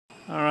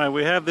Alright,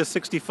 we have this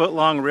 60-foot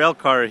long rail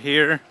car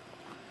here.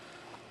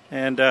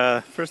 And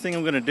first thing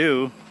I'm going to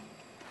do...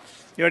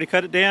 You already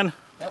cut it, Dan?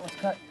 That one's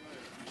cut.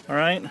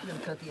 Alright. I'm going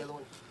to cut the other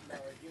one. I'm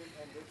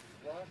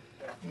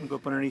going to go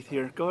up underneath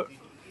here. Go.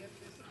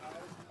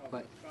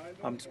 What?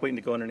 I'm just waiting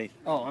to go underneath.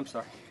 Oh, I'm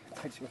sorry.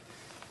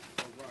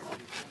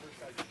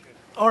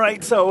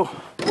 Alright, so...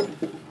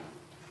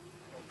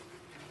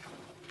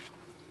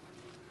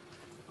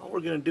 all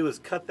we're going to do is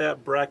cut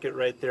that bracket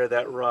right there,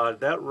 that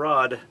rod. That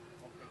rod...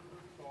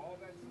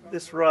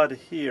 this rod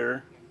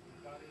here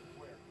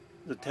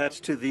is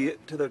attached to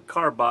the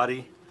car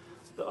body.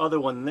 The other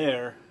one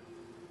there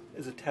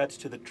is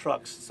attached to the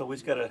trucks. So we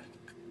just got to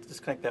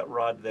disconnect that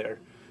rod there.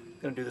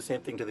 Going to do the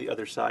same thing to the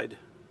other side.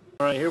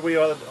 All right, here we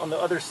are on the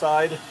other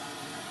side.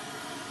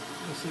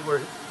 You see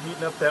we're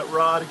heating up that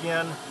rod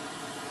again.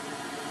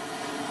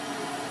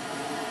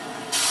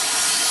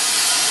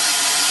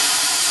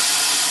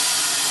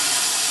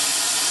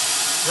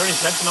 Is there any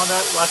tension on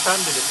that last time?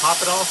 Did it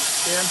pop at all,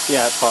 Dan?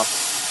 Yeah, it popped.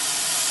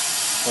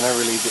 When I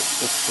relieved it,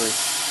 it's free.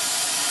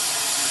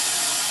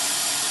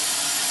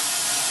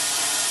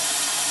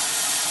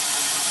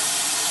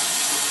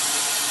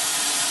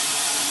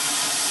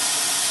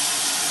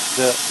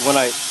 When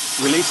I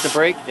released the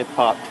brake, it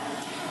popped.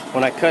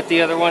 When I cut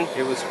the other one,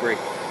 it was free.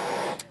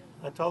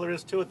 That's all there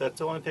is to it. That's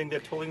the only thing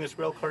that's holding this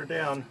rail car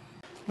down.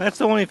 That's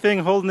the only thing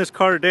holding this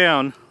car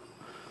down.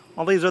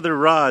 All these other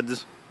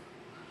rods,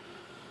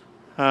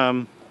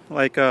 all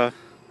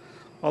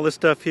this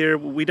stuff here,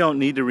 we don't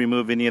need to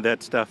remove any of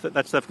that stuff.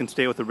 That stuff can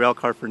stay with the rail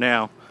car for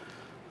now.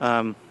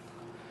 And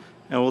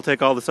we'll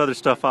take all this other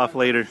stuff off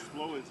later.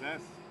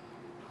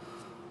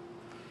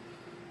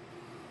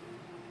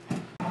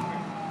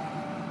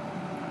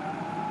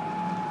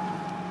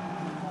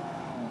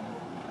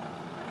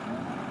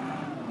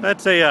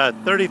 That's a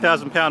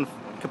 30,000 pound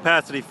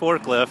capacity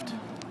forklift.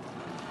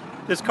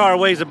 This car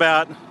weighs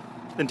about,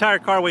 the entire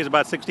car weighs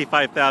about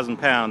 65,000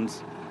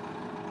 pounds.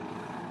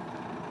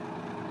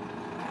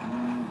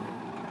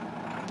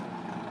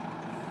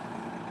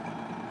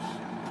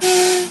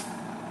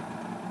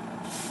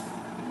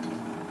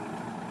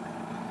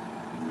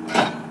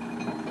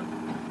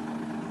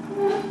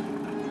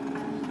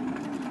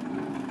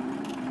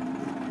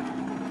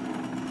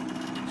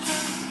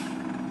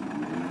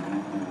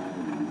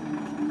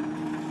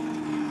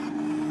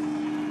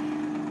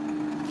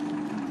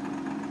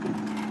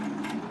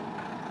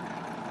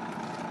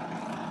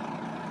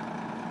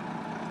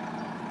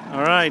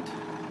 All right.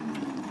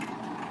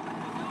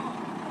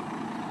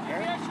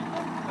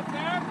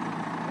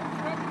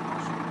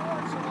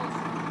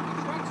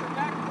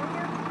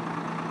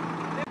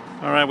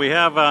 All right, we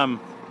have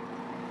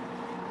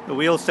the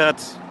wheel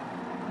sets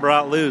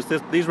brought loose.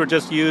 These were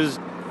just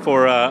used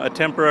for a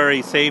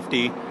temporary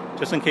safety,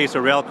 just in case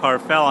a rail car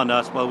fell on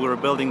us while we were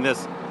building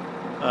this,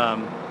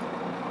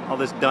 all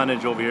this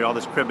dunnage over here, all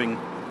this cribbing.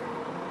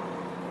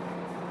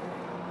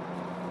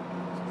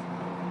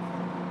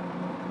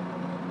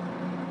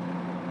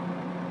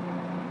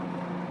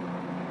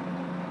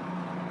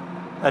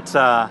 That's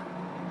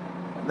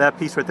that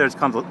piece right there is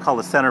called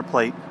a center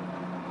plate.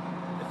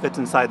 It fits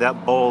inside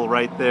that bowl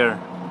right there,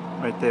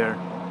 right there.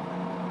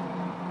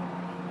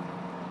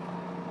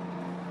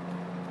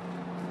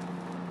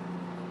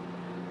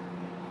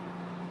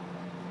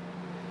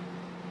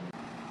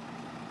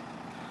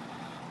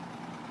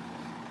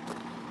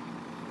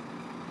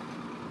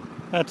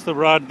 That's the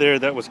rod there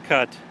that was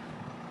cut.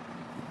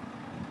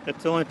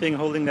 That's the only thing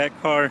holding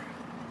that car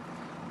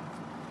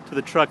to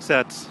the truck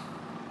sets.